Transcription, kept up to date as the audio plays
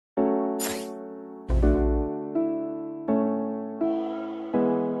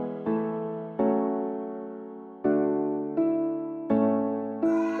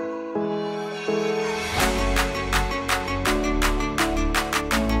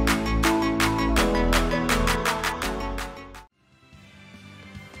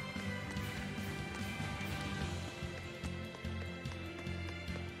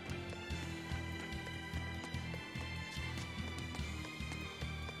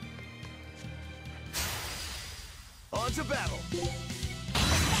On to battle!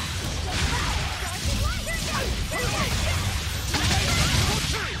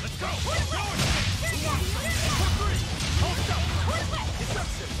 Let's go!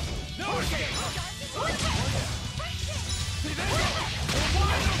 No escape!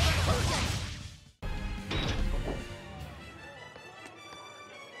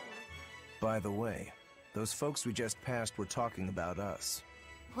 By the way, those folks we just passed were talking about us.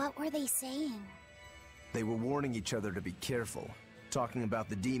 What were they saying? They were warning each other to be careful, talking about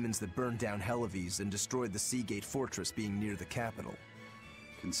the demons that burned down Helives and destroyed the Seagate Fortress being near the capital.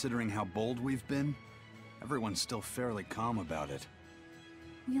 Considering how bold we've been, everyone's still fairly calm about it.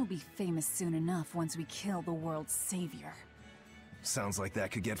 We'll be famous soon enough once we kill the world's savior. Sounds like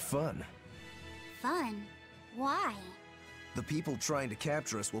that could get fun. Fun? Why? The people trying to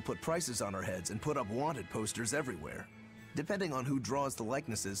capture us will put prices on our heads and put up wanted posters everywhere. Depending on who draws the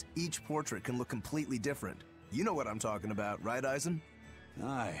likenesses, each portrait can look completely different. You know what I'm talking about, right, Eisen?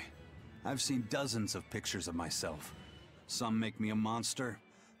 Aye. I've seen dozens of pictures of myself. Some make me a monster,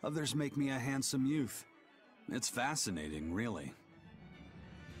 others make me a handsome youth. It's fascinating, really.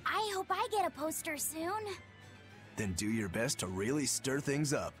 I hope I get a poster soon. Then do your best to really stir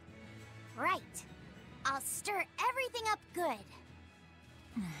things up. Right. I'll stir everything up good.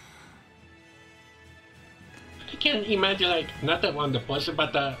 I can imagine, like, not the one the poster,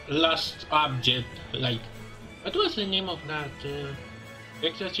 but the lost object. Like, what was the name of that?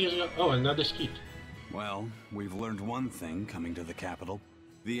 Oh, another skit. Well, we've learned one thing coming to the capital.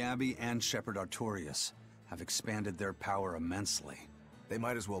 The Abbey and Shepherd Artorias have expanded their power immensely. They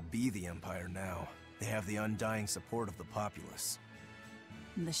might as well be the Empire now. They have the undying support of the populace.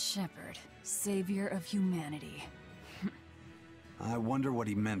 The Shepherd, savior of humanity. I wonder what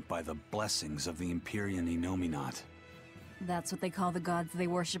he meant by the blessings of the Empyrean Innominat. That's what they call the gods they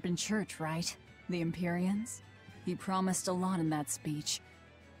worship in church, right? The Empyreans? He promised a lot in that speech.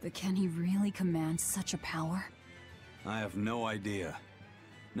 But can he really command such a power? I have no idea.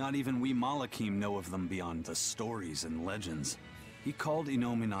 Not even we Malakim know of them beyond the stories and legends. He called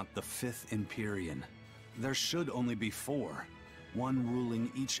Innominat the Fifth Empyrean. There should only be four, one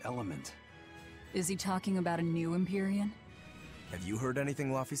ruling each element. Is he talking about a new Empyrean? Have you heard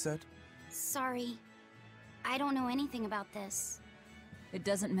anything Laphicet? Sorry. I don't know anything about this. It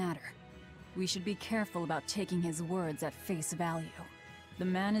doesn't matter. We should be careful about taking his words at face value. The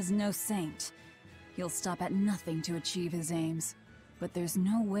man is no saint. He'll stop at nothing to achieve his aims. But there's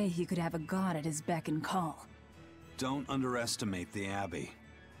no way he could have a god at his beck and call. Don't underestimate the Abbey.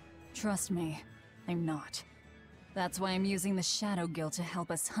 Trust me, I'm not. That's why I'm using the Shadow Guild to help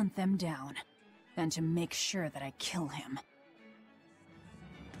us hunt them down. And to make sure that I kill him.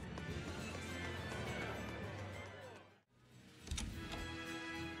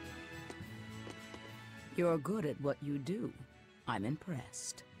 You're good at what you do. I'm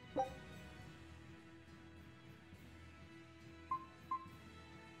impressed.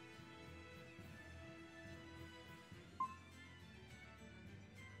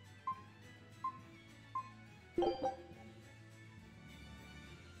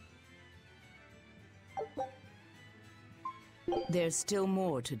 There's still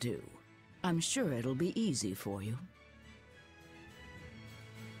more to do. I'm sure it'll be easy for you.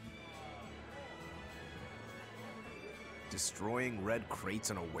 Destroying red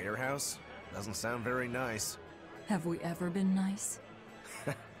crates in a warehouse? Doesn't sound very nice. Have we ever been nice?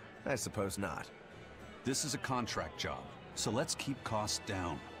 I suppose not. This is a contract job, so let's keep costs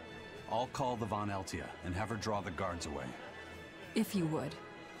down. I'll call the Von Eltia and have her draw the guards away. If you would.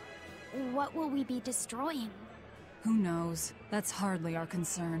 What will we be destroying? Who knows? That's hardly our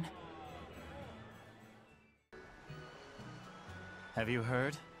concern. Have you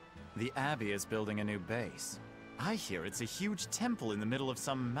heard? The Abbey is building a new base. I hear it's a huge temple in the middle of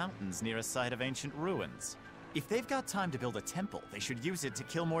some mountains near a site of ancient ruins. If they've got time to build a temple, they should use it to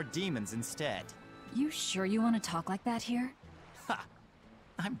kill more demons instead. You sure you want to talk like that here? Ha!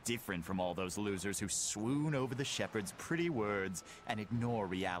 I'm different from all those losers who swoon over the Shepherd's pretty words and ignore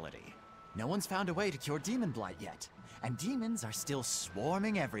reality. No one's found a way to cure demon blight yet, and demons are still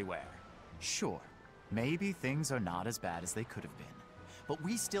swarming everywhere. Sure, maybe things are not as bad as they could have been, but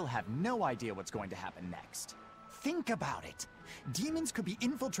we still have no idea what's going to happen next. Think about it. Demons could be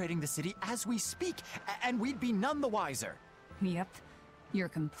infiltrating the city as we speak, and we'd be none the wiser. Yep, you're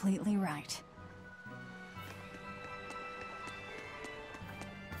completely right.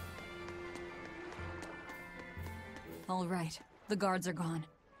 All right, the guards are gone.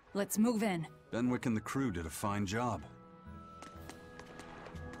 Let's move in. Benwick and the crew did a fine job.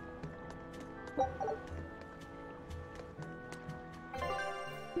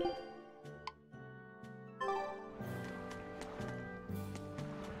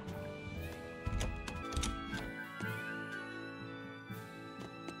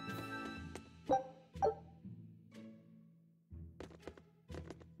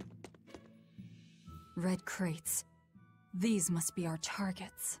 Red crates. These must be our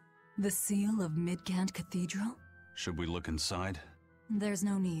targets. The seal of Midgand Cathedral? Should we look inside? There's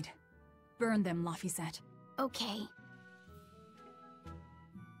no need. Burn them, Laphicet. Okay.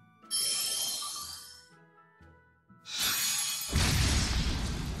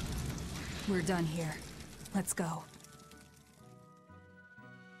 We're done here. Let's go.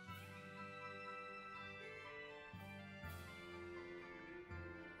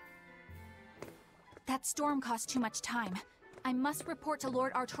 That storm cost too much time. I must report to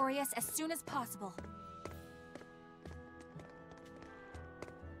Lord Artorias as soon as possible.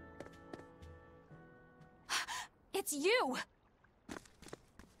 It's you!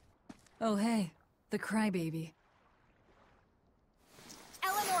 Oh hey, the crybaby.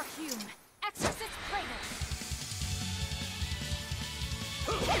 Eleanor Hume, Exorcist Praetor!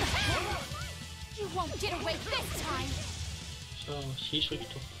 You won't get away this time! So she's ready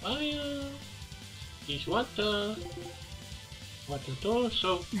to fire. She's water door.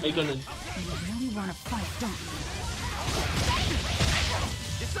 So I'm gonna. You really want to fight, don't you?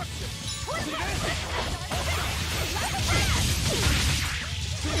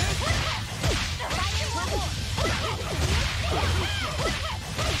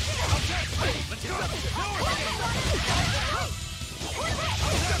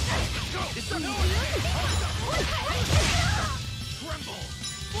 Tremble!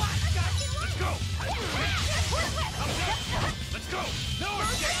 Let's go! Let's go! No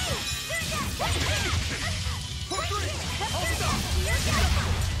escape! For three! Hold up!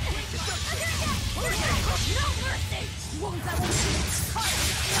 No mercy! Wounds that will shoot!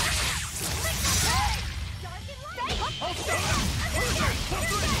 Hold up! For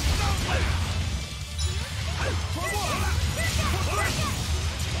three! For one!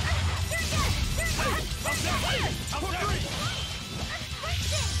 For three!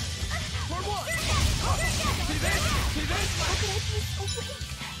 For one! See this? See this?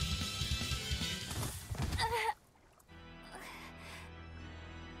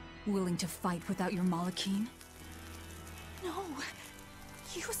 Willing to fight without your Malachim? No!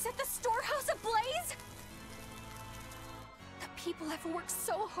 You set the storehouse ablaze?! The people have worked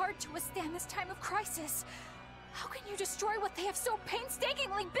so hard to withstand this time of crisis. How can you destroy what they have so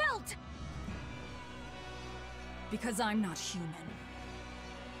painstakingly built? Because I'm not human.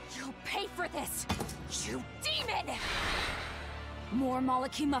 You'll pay for this, you demon! More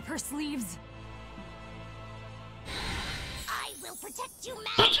Malachim up her sleeves. I will protect you,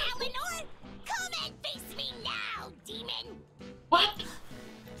 Madam Eleanor! Come and face me now, demon! What?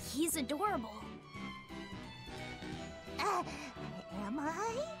 He's adorable. Am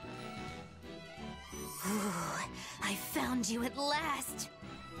I? Ooh, I found you at last!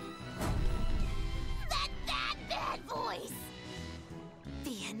 That voice!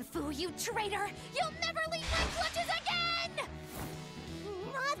 Bienfu, you traitor! You'll never leave my clutches again!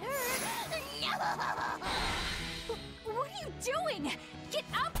 Not her! No! What are you doing? Get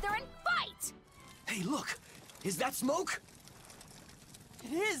out there and fight! Hey, look! Is that smoke?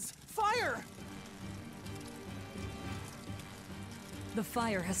 It is! Fire! The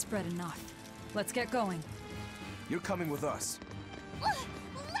fire has spread enough. Let's get going. You're coming with us.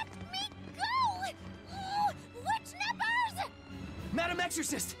 Let me go! Witch nippers! Madam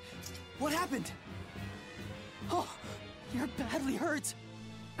Exorcist! What happened? Oh, you're badly hurt.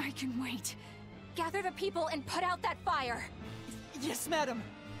 I can wait. Gather the people and put out that fire. Yes, madam.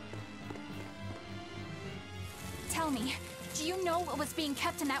 Tell me, do you know what was being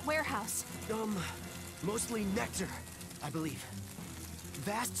kept in that warehouse? Mostly nectar, I believe.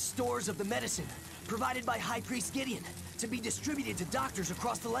 Vast stores of the medicine, provided by High Priest Gideon, to be distributed to doctors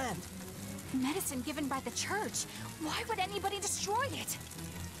across the land. Medicine given by the church. Why would anybody destroy it?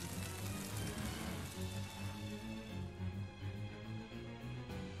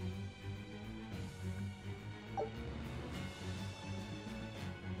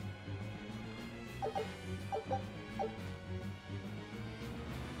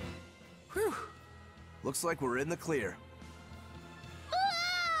 Whew. Looks like we're in the clear.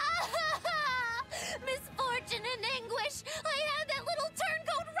 Misfortune and anguish! I had that little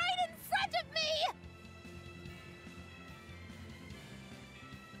turncoat right in front of me!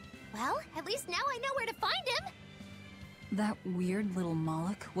 Well, at least now I know where to find him! That weird little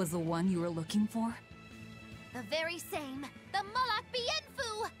Moloch was the one you were looking for? The very same. The Moloch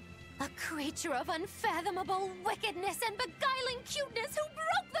Bienfu! A creature of unfathomable wickedness and beguiling cuteness who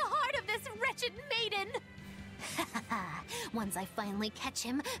broke the heart of this wretched maiden! Once I finally catch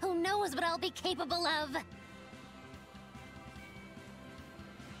him, who knows what I'll be capable of?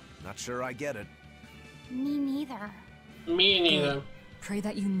 Not sure I get it. Me neither. Me neither. Pray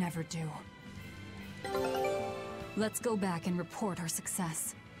that you never do. Let's go back and report our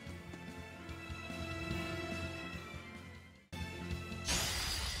success.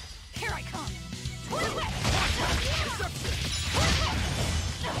 Here I come! Twin whip!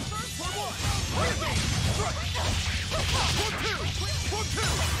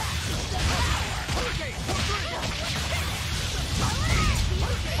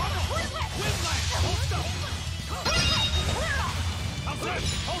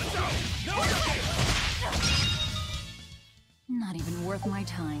 Not even worth my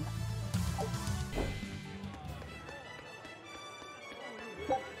time.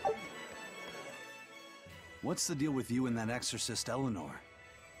 What's the deal with you and that exorcist Eleanor?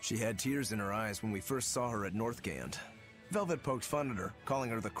 She had tears in her eyes when we first saw her at Northgand. Velvet poked fun at her,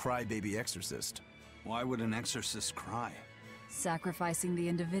 calling her the crybaby exorcist. Why would an exorcist cry? Sacrificing the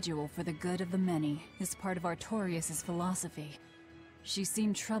individual for the good of the many is part of Artorias' philosophy. She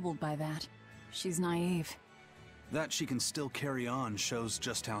seemed troubled by that. She's naive. That she can still carry on shows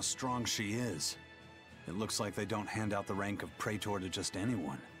just how strong she is. It looks like they don't hand out the rank of Praetor to just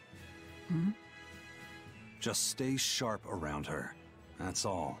anyone. Just stay sharp around her. That's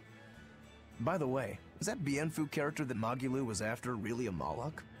all. By the way, is that Bienfu character that Magulu was after really a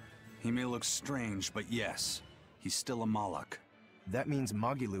Moloch? He may look strange, but yes, he's still a Moloch. That means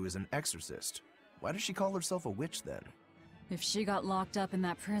Magulu is an exorcist. Why does she call herself a witch then? If she got locked up in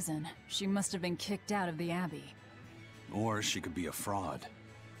that prison, she must have been kicked out of the Abbey. Or she could be a fraud.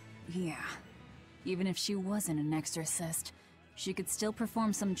 Yeah. Even if she wasn't an exorcist, she could still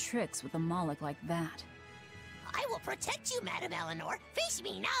perform some tricks with a Moloch like that. I will protect you, Madam Eleanor. Face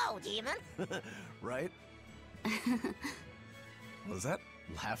me now, demon. Right? Was that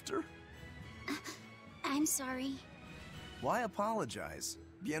laughter? I'm sorry. Why apologize?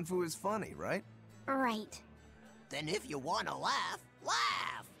 Bienfu is funny, right? Right. Then if you want to laugh,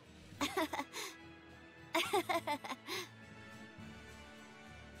 laugh!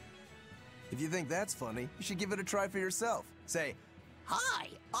 If you think that's funny, you should give it a try for yourself. Say, Hi,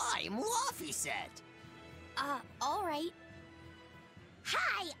 I'm Laffyset. All right.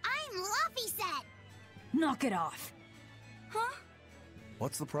 Hi, I'm Laffyset. Knock it off! Huh?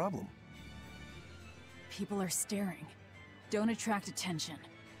 what's the problem? People are staring. Don't attract attention.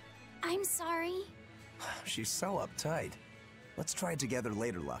 I'm sorry. She's so uptight. Let's try it together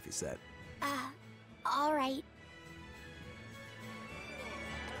later, Laffyset. All right.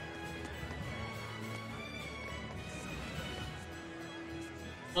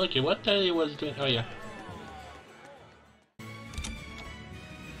 Okay, what I was doing? Oh yeah.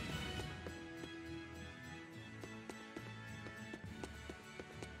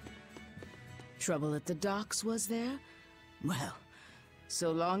 Trouble at the docks, was there? Well,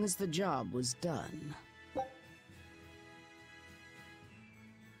 so long as the job was done.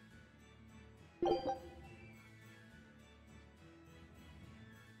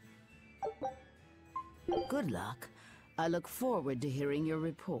 Good luck. I look forward to hearing your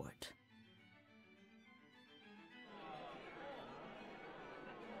report.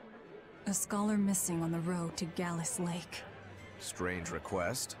 A scholar missing on the road to Gallus Lake. Strange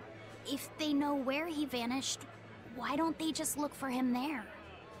request. If they know where he vanished, why don't they just look for him there?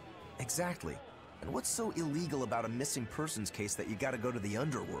 Exactly. And what's so illegal about a missing persons case that you gotta go to the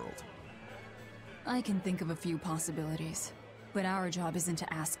underworld? I can think of a few possibilities, but our job isn't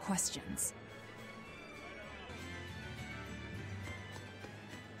to ask questions.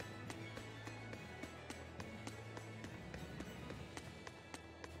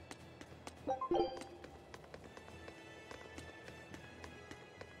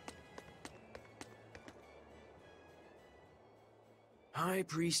 High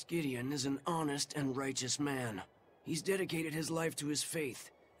Priest Gideon is an honest and righteous man. He's dedicated his life to his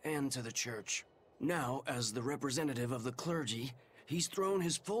faith and to the church. Now, as the representative of the clergy, he's thrown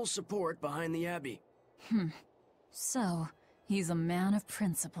his full support behind the Abbey. So, he's a man of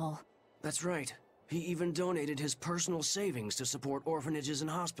principle. That's right. He even donated his personal savings to support orphanages and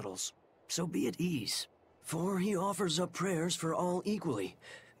hospitals. So be at ease, for he offers up prayers for all equally,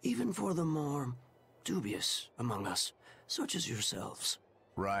 even for the more dubious among us, such as yourselves.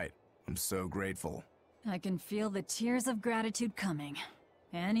 Right. I'm so grateful. I can feel the tears of gratitude coming.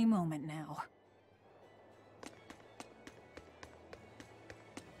 Any moment now.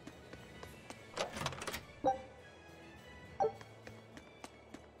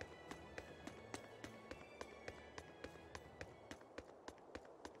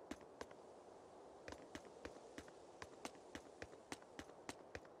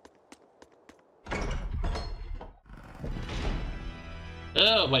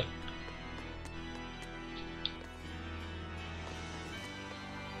 Oh, wait.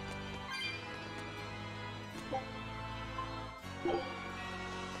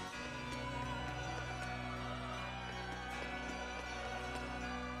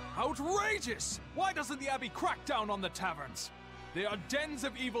 Outrageous! Why doesn't the Abbey crack down on the taverns? They are dens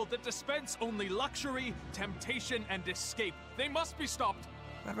of evil that dispense only luxury, temptation, and escape. They must be stopped.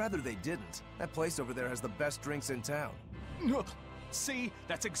 I'd rather they didn't. That place over there has the best drinks in town. See,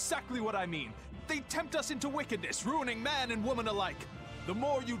 that's exactly what I mean. They tempt us into wickedness, ruining man and woman alike. The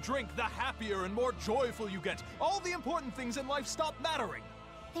more you drink, the happier and more joyful you get. All the important things in life stop mattering.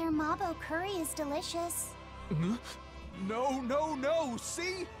 Their Mabo curry is delicious. No.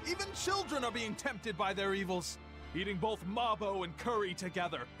 See? Even children are being tempted by their evils. Eating both Mabo and curry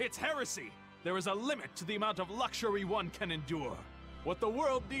together. It's heresy. There is a limit to the amount of luxury one can endure. What the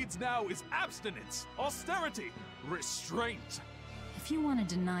world needs now is abstinence, austerity, restraint. If you want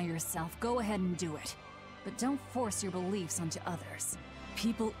to deny yourself, go ahead and do it. But don't force your beliefs onto others.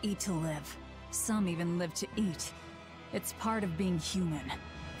 People eat to live. Some even live to eat. It's part of being human.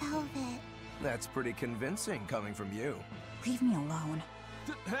 Velvet. That's pretty convincing coming from you. Leave me alone.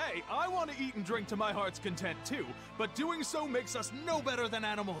 Hey, I want to eat and drink to my heart's content too, but doing so makes us no better than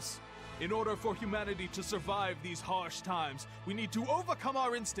animals. In order for humanity to survive these harsh times, we need to overcome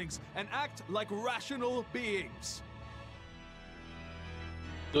our instincts and act like rational beings.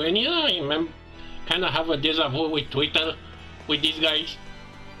 Do any of you kind of have a deja vu with Twitter with these guys?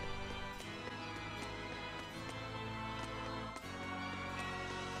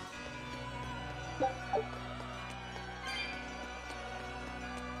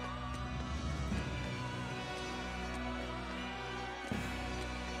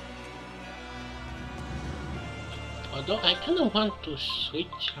 Although I kind of want to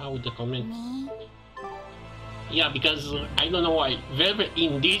switch out the comments. Yeah, because I don't know why. Velvet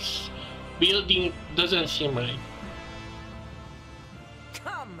in this building doesn't seem right.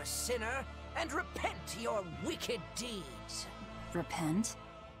 Come, sinner, and repent your wicked deeds. Repent?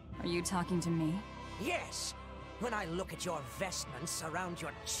 Are you talking to me? Yes. When I look at your vestments around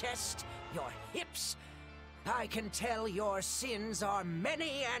your chest, your hips, I can tell your sins are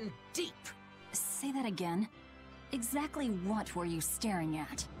many and deep. Say that again. Exactly what were you staring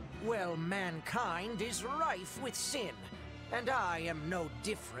at? Well, mankind is rife with sin, and I am no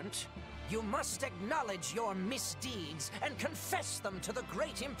different. You must acknowledge your misdeeds and confess them to the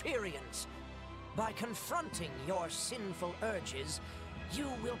great Empyreans. By confronting your sinful urges, you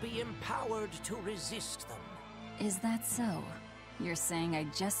will be empowered to resist them. Is that so? You're saying I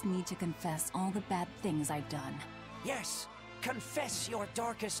just need to confess all the bad things I've done? Yes. Confess your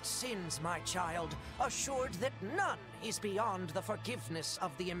darkest sins, my child, assured that none is beyond the forgiveness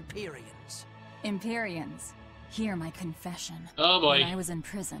of the Empyreans. Empyreans, hear my confession. Oh boy. When I was in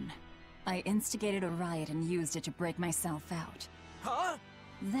prison, I instigated a riot and used it to break myself out. Huh?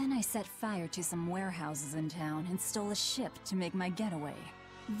 Then I set fire to some warehouses in town and stole a ship to make my getaway.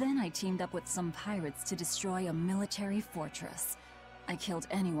 Then I teamed up with some pirates to destroy a military fortress. I killed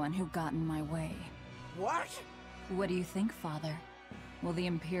anyone who got in my way. What? What do you think, Father? Will the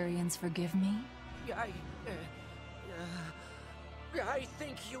Empyreans forgive me? I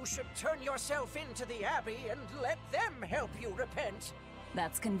think you should turn yourself into the Abbey and let them help you repent.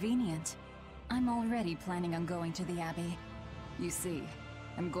 That's convenient. I'm already planning on going to the Abbey. You see,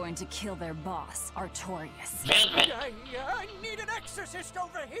 I'm going to kill their boss, Artorias. I need an exorcist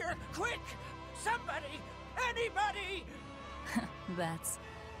over here! Quick! Somebody! Anybody! That's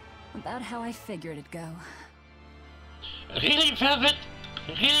about how I figured it'd go. Really, Velvet?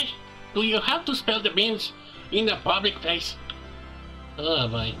 Really? Do you have to spell the beans in a public place? Oh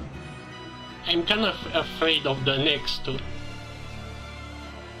boy. I'm kind of afraid of the next two.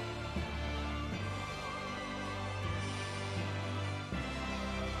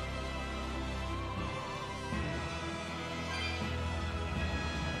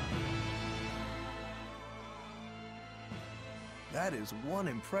 That is one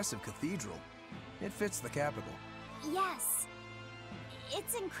impressive cathedral. It fits the capital. Yes.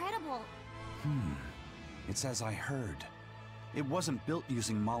 It's incredible. It's as I heard. It wasn't built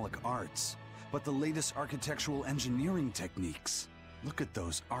using Moloch arts, but the latest architectural engineering techniques. Look at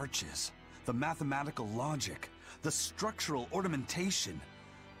those arches, the mathematical logic, the structural ornamentation.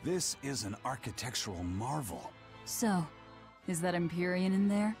 This is an architectural marvel. So, is that Empyrean in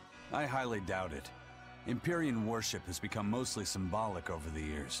there? I highly doubt it. Empyrean worship has become mostly symbolic over the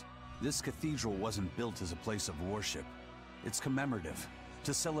years. This cathedral wasn't built as a place of worship. It's commemorative,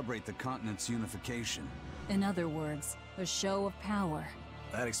 to celebrate the continent's unification. In other words, a show of power.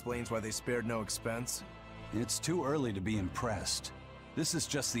 That explains why they spared no expense. It's too early to be impressed. This is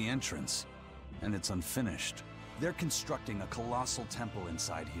just the entrance, and it's unfinished. They're constructing a colossal temple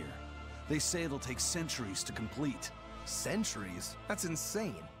inside here. They say it'll take centuries to complete. Centuries? That's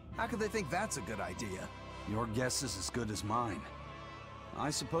insane. How could they think that's a good idea? Your guess is as good as mine. I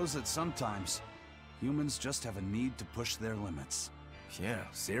suppose that sometimes humans just have a need to push their limits. Yeah,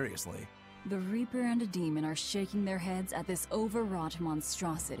 seriously. The Reaper and a demon are shaking their heads at this overwrought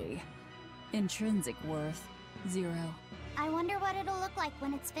monstrosity. Intrinsic worth, 0. I wonder what it'll look like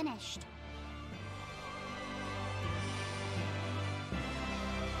when it's finished.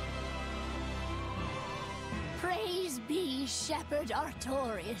 Praise be Shepherd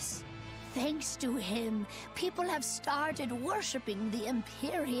Artorius. Thanks to him, people have started worshipping the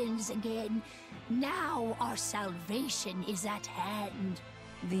Empyreans again. Now our salvation is at hand.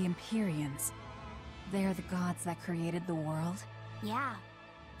 The Empyreans. They are the gods that created the world? Yeah.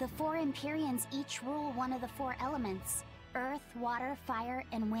 The 4 Empyreans each rule one of the 4 elements: earth, water, fire,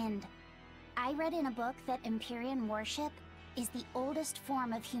 and wind. I read in a book that Empyrean worship is the oldest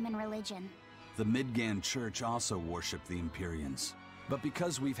form of human religion. The Midgand Church also worshipped the Empyreans. But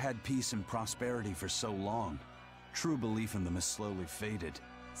because we've had peace and prosperity for so long, true belief in them has slowly faded.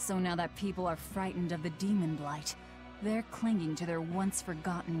 So now that people are frightened of the demon blight, they're clinging to their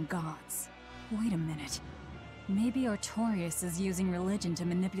once-forgotten gods. Wait a minute. Maybe Artorius is using religion to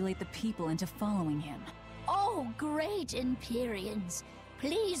manipulate the people into following him. Oh, great Empyreans!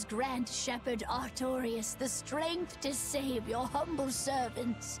 Please grant Shepherd Artorius the strength to save your humble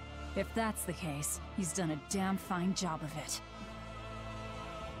servants. If that's the case, he's done a damn fine job of it.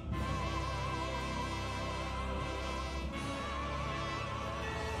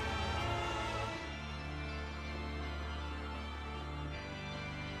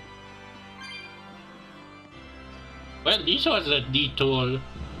 Well, this was a detour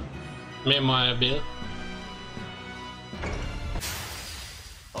memorable.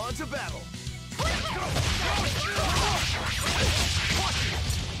 On to battle!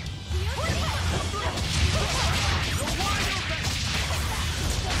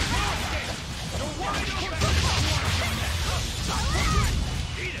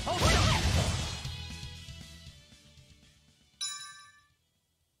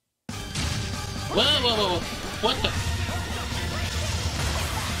 Whoa, whoa, whoa, what the?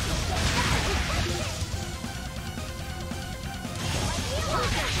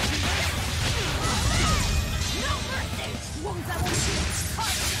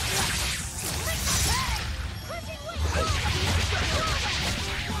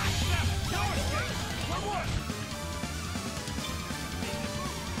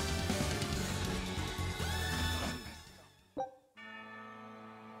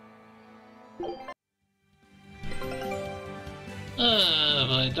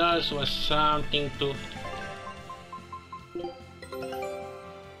 That was something to...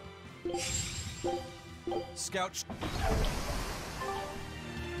 Scout.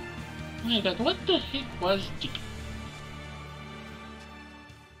 Oh my god, what the heck was the...